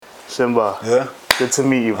Simba. Yeah? Good to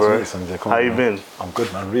meet you, bro. Nice to meet you, Sanjay. How you been? I'm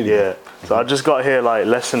good, man. Really Yeah. So I just got here like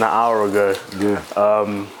less than an hour ago. Yeah.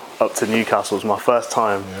 Up to Newcastle. It's my first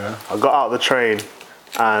time. Yeah. I got out of the train,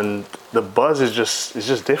 and the buzz is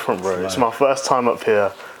just different, bro. It's my first time up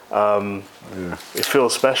here. It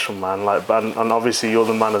feels special, man. Like, and obviously you're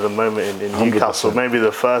the man of the moment in Newcastle. 100%. Maybe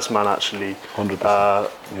the first man, actually.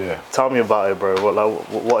 100%. Yeah. Tell me about it, bro.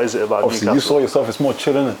 What is it about Obviously, Newcastle? you saw yourself, it's more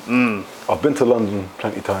chill, innit? I've been to London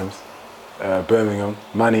plenty times. Birmingham,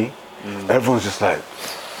 Manny. Everyone's just like,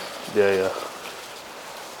 Yeah.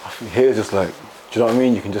 I think here it's just like, do you know what I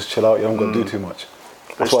mean? You can just chill out, you haven't got to do too much.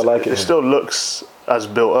 That's why I like it. It here. still looks as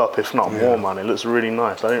built up, if not more, man. It looks really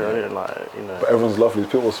nice. I didn't like, you know. But everyone's lovely.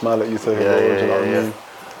 People smile at you, say hello, do you know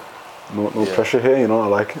what I mean? No pressure here, you know, I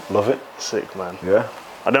like it, love it. Sick, man. Yeah.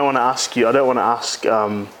 I don't want to ask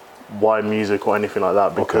why music or anything like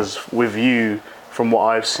that, because with you, from what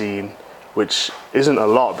I've seen, which isn't a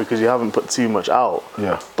lot because you haven't put too much out,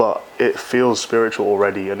 but it feels spiritual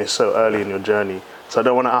already and it's so early in your journey. So I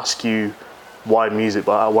don't want to ask you why music,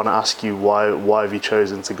 but I want to ask you why have you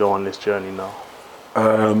chosen to go on this journey now?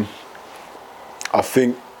 I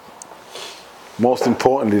think most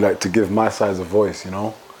importantly, like, to give my side a voice, you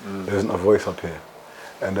know? There isn't a voice up here.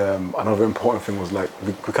 And another important thing was, like,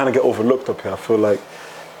 we kind of get overlooked up here. I feel like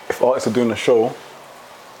if artists are doing a show,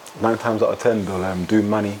 9 times out of 10 they'll do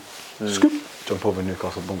Manny, scoop, jump over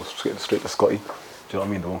Newcastle, boom, straight to Scotty. Do you know what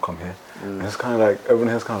I mean? They won't come here. And it's kind of like, everyone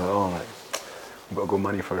here's kind of like, oh, like, we've got to go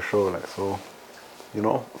Manny for a show, like, so. You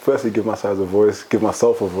know, firstly, give my side a voice, give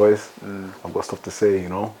myself a voice. I've got stuff to say, you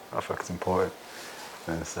know, I feel like it's important.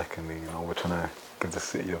 And secondly, you know, we're trying to give the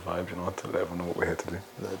city a vibe, you know, to let everyone know what we're here to do.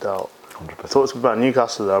 No doubt. 100%. Talk to me about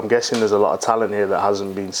Newcastle though. I'm guessing there's a lot of talent here that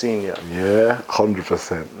hasn't been seen yet. Yeah,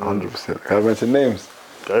 100%, 100%. Can I mention names?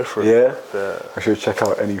 Go for it. Yeah. I should check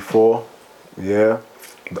out NE4. Yeah.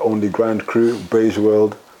 The Only Grand Crew, Beige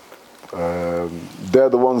World. They're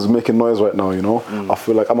the ones making noise right now, you know. I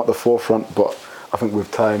feel like I'm at the forefront, but I think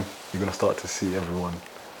with time, you're going to start to see everyone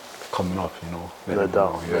coming up, you know. No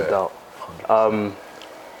doubt.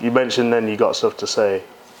 You mentioned then you got stuff to say.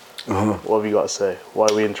 What have you got to say? Why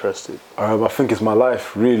are we interested? I think it's my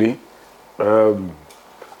life, really.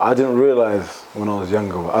 I didn't realise when I was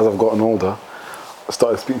younger, but as I've gotten older, I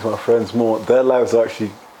started speaking to my friends more. Their lives are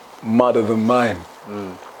actually madder than mine.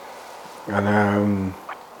 And I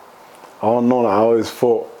don't know, I always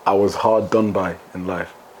thought I was hard done by in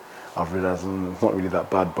life. I've realised it's not really that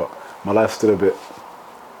bad, but my life's still a bit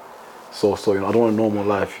so, you know, I don't want a normal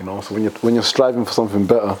life, you know. So when you're striving for something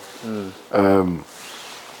better, when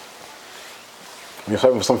you're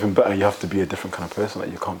striving for something better, you have to be a different kind of person.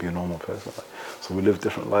 Like, you can't be a normal person. Like, so we live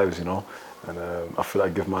different lives, you know. And I feel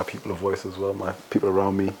like I give my people a voice as well, my people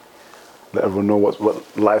around me. Let everyone know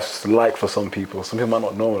what life's like for some people. Some people might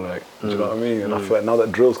not know, like, do you know what I mean? And I feel like now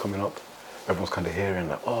that drill's coming up, everyone's kind of hearing,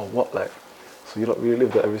 like, oh, what, like, so you don't really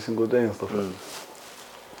live that every single day and stuff like that. Do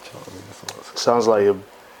you know what I mean? So Sounds like you've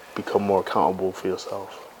become more accountable for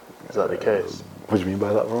yourself. Is that the case? What do you mean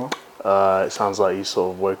by that, bro? It sounds like you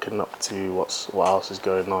sort of woken up to what else is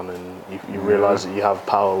going on, and you realise that you have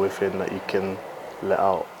power within that you can let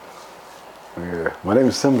out. Yeah, my name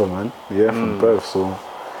is Simba, man. Yeah, from birth, so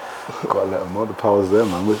gotta let them know the power's there,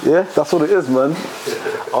 man. But yeah, that's what it is, man.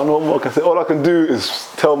 I don't know what more I can say. All I can do is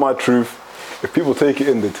tell my truth. If people take it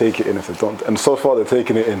in, they take it in. If they don't, and so far they're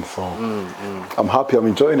taking it in. So I'm happy. I'm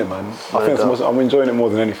enjoying it, man. I think I'm enjoying it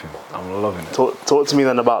more than anything. I'm loving it. Talk to me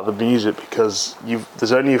then about the music, because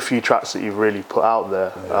there's only a few tracks that you've really put out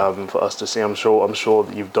there for us to see. I'm sure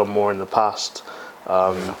that you've done more in the past,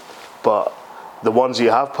 but the ones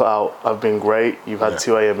you have put out have been great. You've had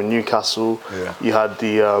 2 AM in Newcastle. Yeah. You had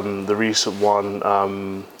the recent one,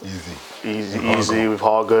 Easy with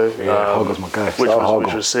Hargo. Yeah, Hargo's my guy.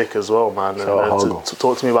 Which was sick as well, man.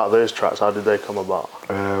 Talk to me about those tracks. How did they come about?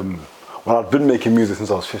 Well, I've been making music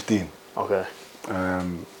since I was 15. Okay.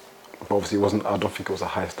 But obviously I don't think it was a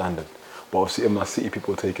high standard. But obviously in my city,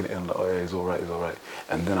 people were taking it in like, oh yeah, he's all right.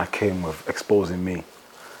 And then I came with Exposing Me,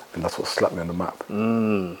 and that's what slapped me on the map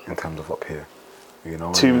in terms of up here. You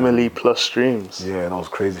know, 2 million plus streams. Yeah, and that was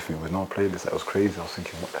crazy for me. With no playlist, that was crazy. I was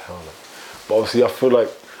thinking, what the hell? Like, but obviously, I feel like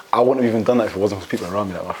I wouldn't have even done that if it wasn't for people around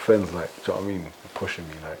me, like my friends, like, do you know what I mean? Pushing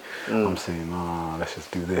me, like, I'm saying, nah, let's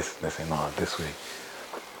just do this. And they say, nah, this way.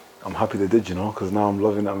 I'm happy they did, you know, because now I'm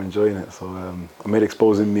loving it, I'm enjoying it. So I made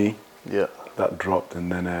Exposing Me. Yeah. That dropped,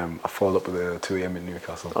 and then I followed up with the 2 AM in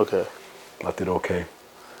Newcastle. Okay. That did okay.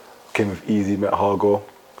 Came with Easy, met Hargo.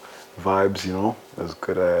 Vibes, you know, it was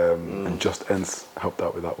good, and Just Ends helped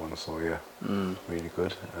out with that one, so yeah, really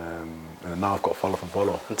good. And now I've got Follow for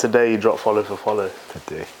Follow. And today you dropped Follow for Follow.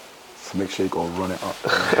 Today. So make sure you go run it up.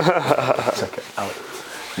 Check it out.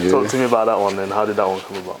 Yeah. Talk to me about that one then. How did that one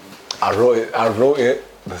come about? I wrote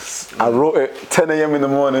it 10 a.m. in the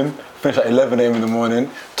morning, finished at 11 a.m. in the morning,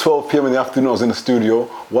 12 p.m. in the afternoon I was in the studio,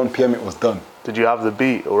 1 p.m. it was done. Did you have the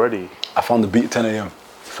beat already? I found the beat at 10 a.m.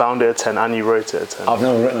 Found it at 10 and you wrote it at 10? I've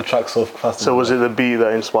never written a track so fast. So was it the beat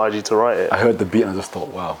that inspired you to write it? I heard the beat and I just thought,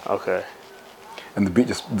 wow. Okay. And the beat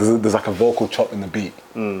just, there's like a vocal chop in the beat.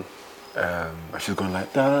 She's going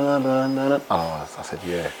like, da da da da da. Oh, I said,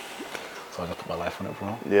 yeah. So I just put my life on it,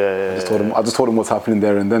 bro. Yeah. I just told him what's happening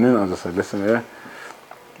there and then, I just said, listen, I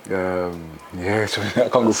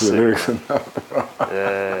can't go through the lyrics.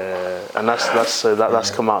 And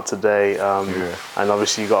that's come out today. And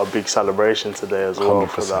obviously you got a big celebration today as well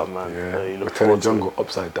for that, man. Yeah. You We're look turning forward to Jungle it.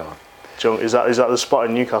 upside down. Is that the spot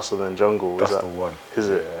in Newcastle then, Jungle? That's the one. Is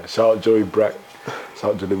it? Yeah. Shout out Joey Brack.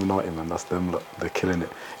 Shout out to Illuminati, man. That's them. Look, they're killing it.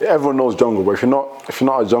 Yeah, everyone knows Jungle, but if you're not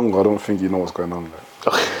a Jungle, I don't think you know what's going on there.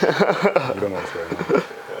 You don't know what's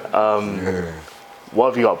going on. What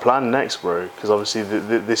have you got planned next, bro? Because obviously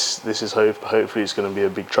this is hopefully it's going to be a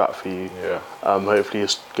big track for you. Yeah. Hopefully you're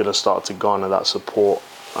going to start to garner that support.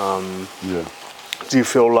 Yeah. Do you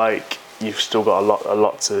feel like you've still got a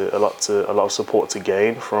lot of support to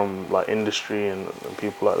gain from like industry and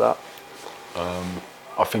people like that?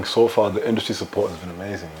 I think so far the industry support has been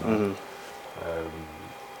amazing. You know?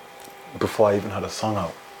 Before I even had a song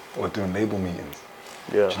out, we were doing label meetings.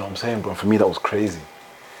 Yeah. Do you know what I'm saying, bro? For me, that was crazy.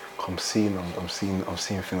 I'm seeing things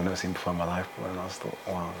I've never seen before in my life, bro. And I just thought,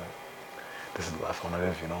 wow, like, this is the life I want to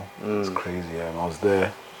live, you know? It's crazy, yeah. And I was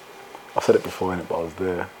there. I've said it before, innit, but I was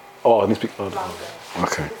there. Oh, I need to speak louder.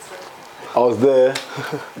 Okay. I was there,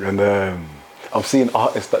 and I'm seeing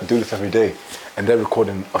artists that do this every day, and they're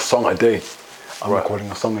recording a song a day. I'm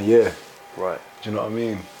recording a song a year. Right. Do you know what I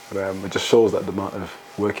mean? It just shows that the amount of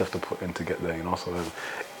work you have to put in to get there, you know? So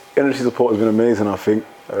industry support has been amazing, I think.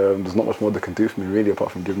 There's not much more they can do for me, really,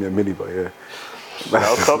 apart from giving me a milli, but yeah.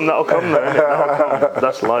 That'll come, though, innit?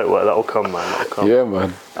 That's light work, that'll come, man, that'll come. Yeah,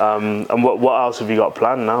 man. And what else have you got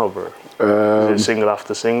planned now, bro? Is it single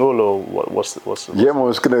after single, or what's the Yeah, man, I'm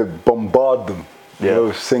just going to bombard them, you know,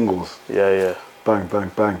 with singles. Yeah. Bang, bang,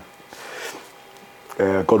 bang.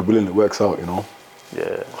 God willing, it works out, you know?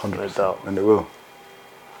 Yeah, 100%. no doubt. And it will.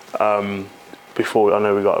 Before, I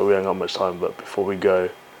know we ain't got much time, but before we go,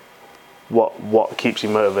 what keeps you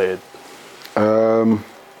motivated?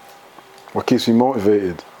 What keeps me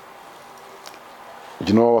motivated?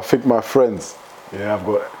 You know, I think my friends. Yeah,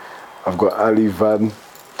 I've got Ali, Van,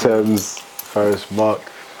 Thames, Faris, Mark.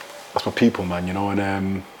 That's my people, man. You know,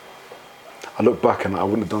 and I look back and I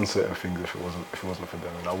wouldn't have done certain things if it wasn't for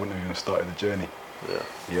them, and I wouldn't have even started the journey.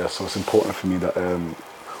 Yeah. So it's important for me that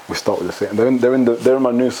we start with the same. They're in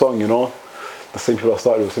my new song, you know. The same people I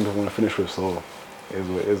started with, the same people I want to finish with. So it is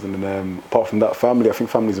what it is. And then apart from that, family. I think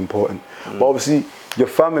family is important. But obviously, your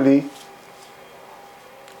family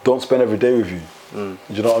don't spend every day with you. Do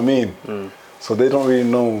you know what I mean? So they don't really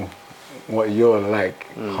know what you're like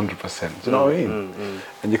 100%. Do you know what I mean?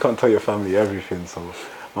 And you can't tell your family everything. So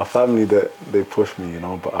my family, they push me, you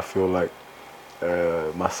know. But I feel like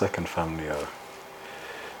my second family are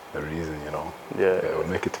the reason, you know. Yeah, we'll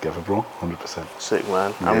make it together, bro. 100%. Sick,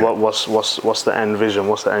 man. Yeah. And what's the end vision?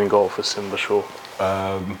 What's the end goal for Simba Shaw?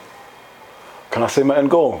 Can I say my end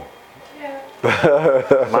goal? Yeah.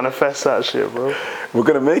 Manifest that shit, bro. We're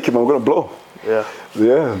gonna make it, man. We're gonna blow.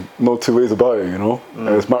 Yeah. No two ways about it, you know. And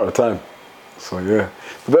it's a matter of time. So yeah,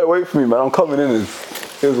 you better wait for me, man. I'm coming in.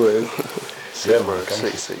 Here's what it is. Sick, bro.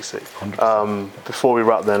 Sick. Before we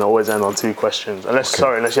wrap, then I always end on two questions. Unless you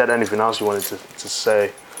had anything else you wanted to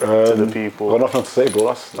say to the people. Well, nothing to say, bro.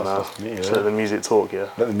 That's me. Yeah. So let the music talk, yeah.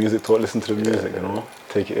 Let the music talk. Listen to the music, you know.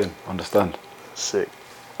 Take it in. Understand. Sick.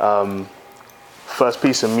 First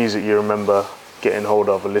piece of music you remember getting hold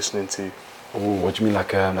of or listening to? Oh, what do you mean,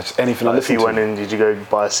 like just anything I listened to? If you went in, did you go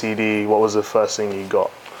buy a CD? What was the first thing you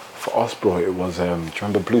got? For us, bro, it was, do you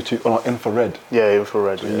remember Bluetooth? Oh, no, infrared. Yeah,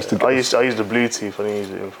 infrared. So I used the Bluetooth, I didn't use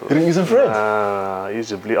the infrared. You didn't use infrared? Nah, I used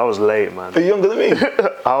the Bluetooth. I was late, man. Are you younger than me?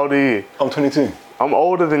 How old are you? I'm 22. I'm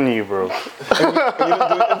older than you, bro. and you didn't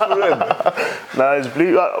do infrared? Nah, it's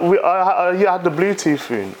blue. I had the Bluetooth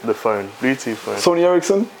phone, Bluetooth phone. Sony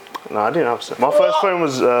Ericsson? No, I didn't have. My first phone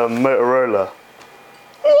was Motorola.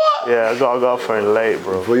 What? Yeah, I got a phone late,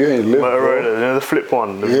 bro. Well, you ain't lived, Motorola, bro. You know, the flip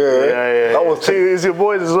one. Yeah. That was. It's your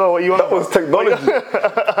boys as well. What you want? That was technology.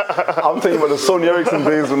 I'm telling you about the Sony Ericsson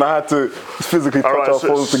days when I had to physically touch our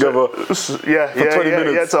phones together. Yeah, for 20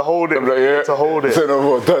 minutes. Yeah, to hold it. Like, yeah. To hold it. So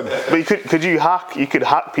no, done. But could you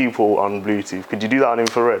hack people on Bluetooth? Could you do that on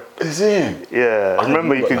infrared? Is it? Yeah, I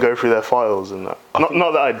remember you could go through their files and that.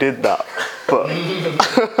 Not that I did that, but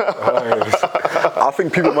I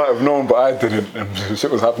think people might have known, but I didn't. And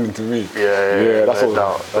shit was happening to me. Yeah. That's no what.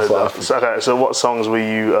 doubt, That's no what doubt. Okay, so what songs were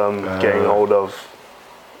you getting hold of?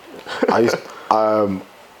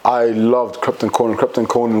 I loved Krypton Conan. Krypton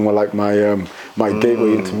Conan were like my my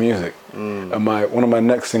gateway into music. And one of my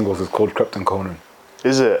next singles is called Krypton Conan.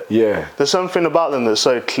 Is it? Yeah. There's something about them that's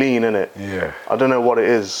so clean, innit? Yeah. I don't know what it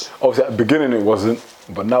is. Obviously, at the beginning it wasn't,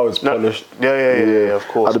 but now it's polished. Yeah, of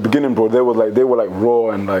course. At the beginning, bro, they were like raw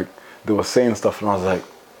and like they were saying stuff, and I was like,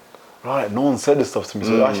 right, no one said this stuff to me,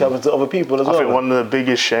 so it actually happens to other people as well. I think one of the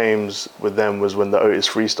biggest shames with them was when the Otis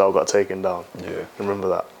freestyle got taken down. Yeah. Remember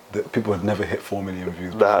that? People had never hit 4 million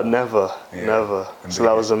views. Never. And So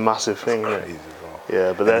that was a massive thing, crazy, innit? bro.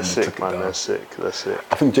 Yeah, but they're sick, man. They're sick.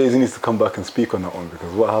 I think Jay-Z needs to come back and speak on that one,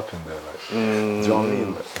 because what happened there, like, do you know what I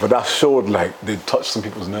mean? Like, but that showed like they touched some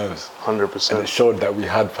people's nerves. 100%. And it showed that we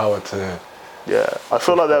had power to. Yeah, I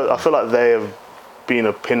feel like they have been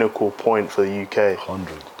a pinnacle point for the UK. 100.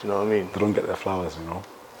 Do you know what I mean? They don't get their flowers, you know.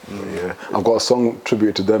 But yeah, I've got a song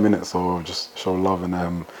tribute to them in it, so I'll just show love,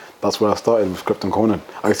 and that's where I started with Krypton Conan.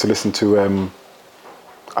 I used to listen to.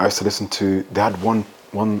 They had one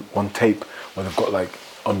tape where they've got like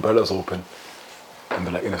umbrellas open, and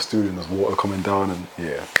they're like in a studio and there's water coming down, and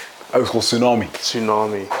yeah, it was called Tsunami.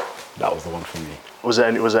 Tsunami. That was the one for me. Was there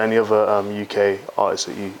any other UK artists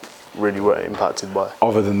that you really were impacted by?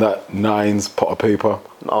 Other than that, Nines, Potter Paper.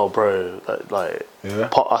 Oh, bro, like Yeah.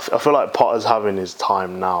 I feel like Potter's having his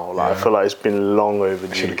time now. Like I feel like it's been long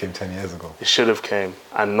overdue. It should have came 10 years ago. It should have came,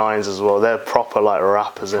 and Nines as well. They're proper like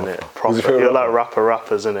rappers, innit? Proper. Who's your You're favourite like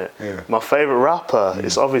rappers, innit? Yeah. My favourite rapper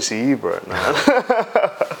is obviously you, bro.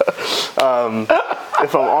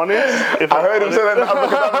 If I'm honest, I heard him say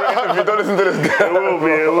that if you don't listen to this guy.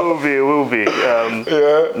 It will be.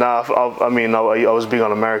 Yeah. Nah, I mean, I was big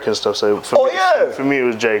on American stuff, so for me it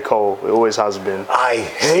was J. Cole. It always has been. I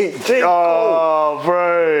hate J. Cole. Oh,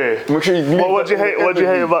 bro. Make sure you what do you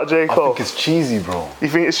hate about J. Cole? I think it's cheesy, bro. You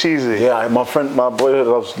think it's cheesy? Yeah, my boy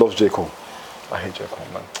loves J. Cole. I hate J. Cole,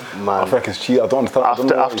 man. I think it's cheesy. I don't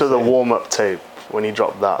understand. After the warm-up tape, when he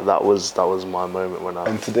dropped that was my moment when I.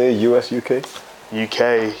 And today, US, UK.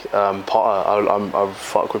 UK, Potter. I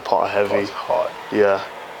fuck with Potter heavy. Potter's hard. Yeah,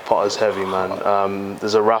 Potter's heavy, man.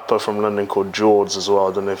 There's a rapper from London called George as well.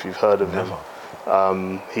 I don't know if you've heard of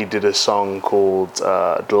him. He did a song called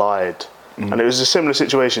Glide. And it was a similar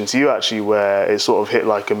situation to you actually, where it sort of hit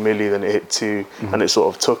like 1 million, then it hit 2, and it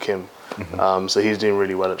sort of took him. So he's doing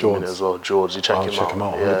really well at the minute as well. George, you check him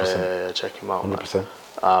out. 100%. Yeah, check him out.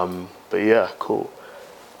 100%. But yeah, cool.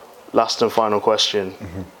 Last and final question: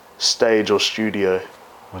 stage or studio?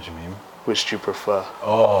 What do you mean? Which do you prefer?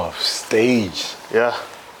 Oh, stage. Yeah.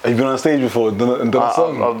 Have you been on stage before and done a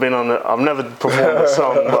song? I've been on it. I've never performed a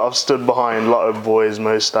song, but I've stood behind Lotto Boys,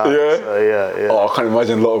 Most That. Yeah? So yeah. Oh, I can't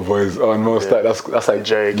imagine Lotto Boys on Most That. That's like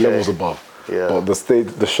JK. levels above. Yeah. But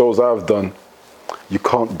the shows I've done, you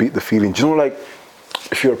can't beat the feeling. Do you know, like,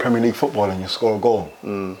 if you're a Premier League footballer and you score a goal,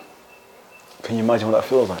 can you imagine what that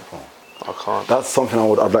feels like, bro? I can't. That's something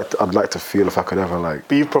I'd like to feel if I could ever, like.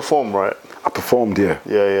 But you've performed, right? I performed, yeah.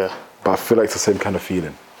 Yeah. But I feel like it's the same kind of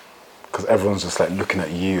feeling. Because everyone's just like looking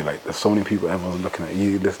at you, like there's so many people, everyone's looking at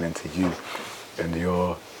you, listening to you, and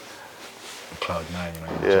you're cloud nine, you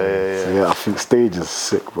know. Yeah. So yeah, I think stage is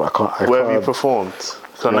sick, but Where have you performed?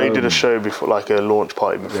 Because I know you did a show before, like a launch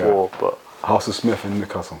party before, but. House of Smith in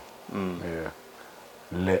Newcastle. Yeah.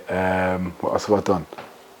 What else have I done?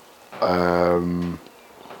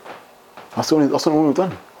 That's the only one we've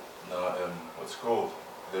done. No, what's it called?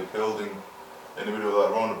 The building in the middle of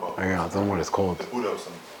that roundabout. Yeah, I don't know what it's called. The Buddha or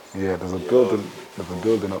something. Yeah, there's a building. There's a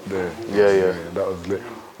building up there. Yeah. That was lit.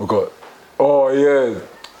 We got. Oh yeah,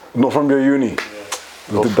 Northumbria Uni.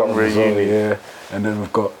 We did that one as well, yeah. And then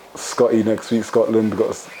we've got Scotty next week, Scotland. We've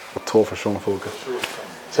got a tour for Sean Focus.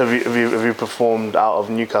 So have you performed out of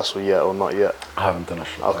Newcastle yet or not yet? I haven't done a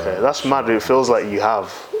show. Okay, that's mad. It feels like you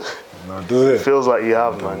have. No, does it? It feels like you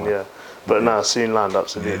have, man. Yeah. But no, soon land,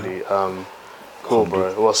 absolutely. Cool,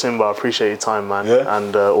 bro. Well, Simba, I appreciate your time, man. Yeah.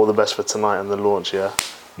 And all the best for tonight and the launch, yeah?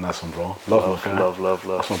 Nice one, bro. Love. Love.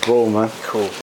 That's my bro, man. Cool.